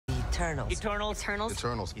Eternals. Eternals. Eternals.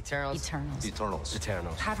 Eternals. Eternals. Eternals. Eternals.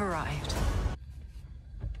 Eternals. Have arrived.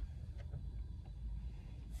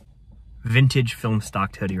 Vintage film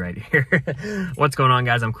stock hoodie right here. What's going on,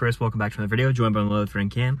 guys? I'm Chris. Welcome back to another video. Joined by my lovely friend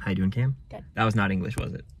Cam. How you doing, Cam? Good. That was not English,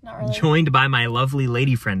 was it? Not really. Joined by my lovely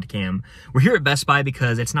lady friend Cam. We're here at Best Buy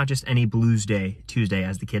because it's not just any Blues Day, Tuesday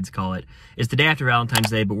as the kids call it. It's the day after Valentine's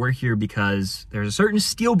Day, but we're here because there's a certain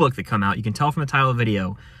steelbook that come out. You can tell from the title of the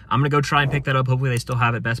video. I'm gonna go try and pick that up. Hopefully they still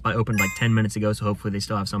have it. Best Buy opened like 10 minutes ago, so hopefully they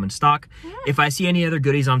still have some in stock. If I see any other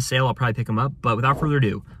goodies on sale, I'll probably pick them up. But without further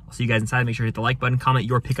ado, I'll see you guys inside. Make sure to hit the like button, comment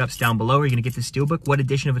your pickups down below. Are you gonna get this steelbook? What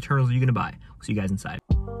edition of Eternals are you gonna buy? We'll see you guys inside.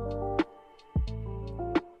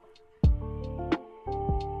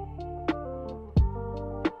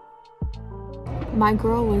 My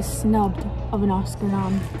girl was snubbed of an Oscar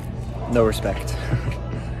nom. No respect.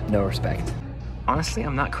 No respect. Honestly,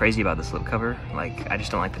 I'm not crazy about the slipcover. Like, I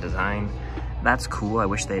just don't like the design. That's cool. I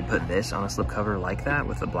wish they'd put this on a slipcover like that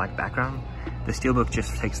with a black background. The steelbook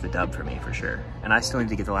just takes the dub for me, for sure. And I still need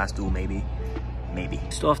to get The Last Duel, maybe. Maybe.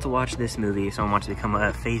 Still have to watch this movie. If someone wants to become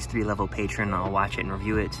a Phase 3 level patron, I'll watch it and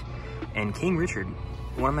review it. And King Richard,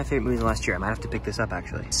 one of my favorite movies last year. I might have to pick this up,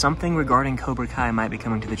 actually. Something regarding Cobra Kai might be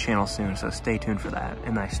coming to the channel soon, so stay tuned for that.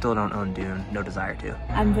 And I still don't own Dune, no desire to.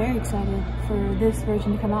 I'm very excited for this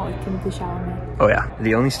version to come out with Timothée Chalamet. Oh yeah,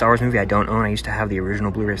 the only Star Wars movie I don't own, I used to have the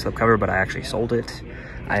original Blu-ray slipcover, but I actually sold it.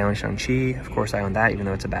 I own Shang-Chi, of course I own that, even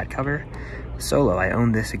though it's a bad cover. Solo, I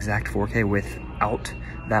own this exact 4K without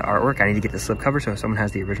that artwork. I need to get the slipcover, so if someone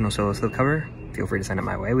has the original Solo slipcover, feel free to send it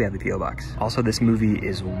my way. We have the P.O. Box. Also, this movie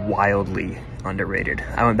is wildly underrated.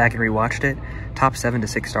 I went back and rewatched it. Top 7 to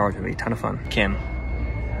 6 Star Wars movie, ton of fun. Kim.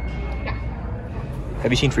 Yeah.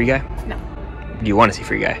 Have you seen Free Guy? No. Do you want to see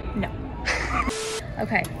Free Guy? No.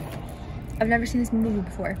 Okay. I've never seen this movie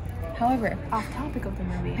before. However, off topic of the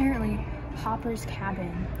movie, apparently Hopper's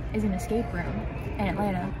cabin is an escape room in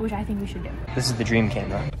Atlanta, which I think we should do. This is the dream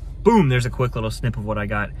camera. Boom, there's a quick little snip of what I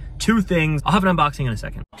got. 2 things. I'll have an unboxing in a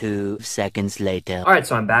second. 2 seconds later. All right,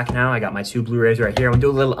 so I'm back now. I got my 2 Blu-rays right here. I'm gonna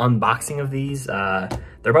do a little unboxing of these.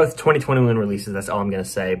 They're both 2021 releases, that's all I'm gonna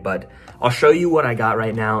say, but I'll show you what I got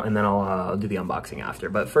right now and then I'll do the unboxing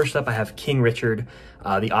after. But first up, I have King Richard,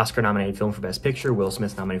 the Oscar-nominated film for Best Picture. Will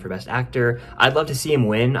Smith's nominated for Best Actor. I'd love to see him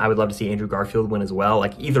win. I would love to see Andrew Garfield win as well.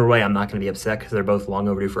 Like, either way, I'm not gonna be upset because they're both long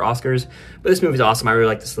overdue for Oscars. But this movie's awesome. I really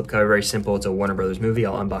like the slipcover, very simple. It's a Warner Brothers movie.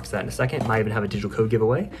 I'll unbox that in a second. Might even have a digital code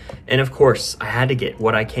giveaway. And of course, I had to get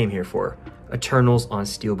what I came here for. Eternals on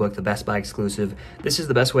Steelbook, the Best Buy exclusive. This is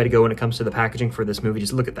the best way to go when it comes to the packaging for this movie.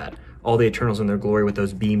 Just look at that. All the Eternals in their glory with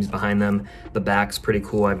those beams behind them. The back's pretty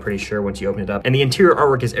cool, I'm pretty sure, once you open it up. And the interior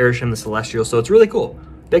artwork is Arishem the Celestial, so it's really cool.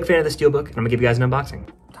 Big fan of the Steelbook, and I'm gonna give you guys an unboxing.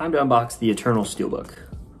 Time to unbox the Eternal Steelbook.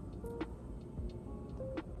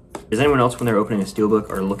 Does anyone else, when they're opening a Steelbook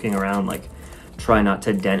or looking around, like, try not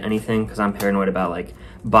to dent anything? Because I'm paranoid about, like,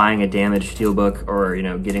 buying a damaged Steelbook or, you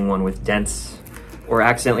know, getting one with dents or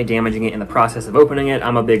accidentally damaging it in the process of opening it.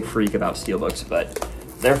 I'm a big freak about steelbooks, but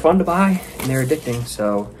they're fun to buy and they're addicting.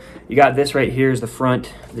 So you got this right here is the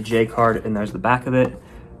front, the J card, and there's the back of it.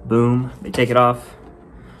 Boom, they take it off.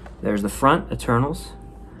 There's the front, Eternals.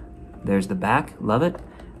 There's the back, love it.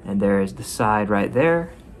 And there's the side right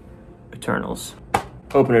there, Eternals.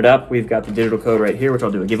 Open it up, we've got the digital code right here, which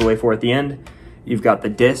I'll do a giveaway for at the end. You've got the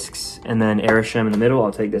discs and then Arishem in the middle.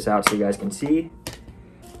 I'll take this out so you guys can see.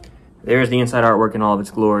 There's the inside artwork in all of its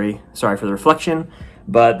glory. Sorry for the reflection,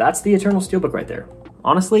 but that's the Eternal Steelbook right there.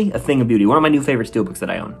 Honestly, a thing of beauty. One of my new favorite Steelbooks that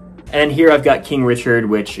I own. And here I've got King Richard,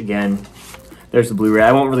 which again, there's the Blu-ray.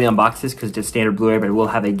 I won't really unbox this because it's standard Blu-ray, but we'll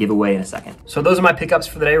have a giveaway in a second. So those are my pickups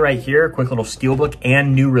for the day right here. Quick little Steelbook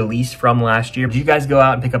and new release from last year. Did you guys go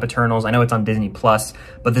out and pick up Eternals? I know it's on Disney Plus,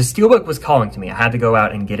 but the Steelbook was calling to me. I had to go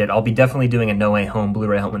out and get it. I'll be definitely doing a No Way Home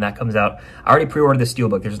Blu-ray hunt when that comes out. I already pre-ordered the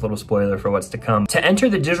Steelbook. There's a little spoiler for what's to come. To enter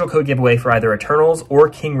the digital code giveaway for either Eternals or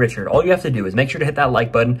King Richard, all you have to do is make sure to hit that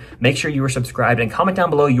like button, make sure you are subscribed, and comment down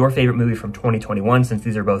below your favorite movie from 2021, since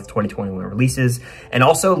these are both 2021 releases. And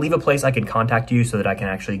also leave a place I can contact you so that I can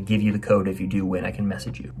actually give you the code if you do win. I can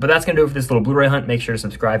message you. But that's gonna do it for this little Blu-ray hunt. Make sure to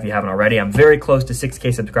subscribe if you haven't already. I'm very close to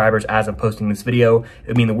 6K subscribers as of posting this video. It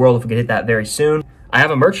would mean the world if we could hit that very soon. I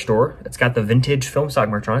have a merch store. It's got the vintage film stock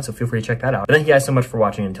merch on it, so feel free to check that out. But thank you guys so much for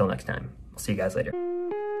watching. Until next time, I'll see you guys later.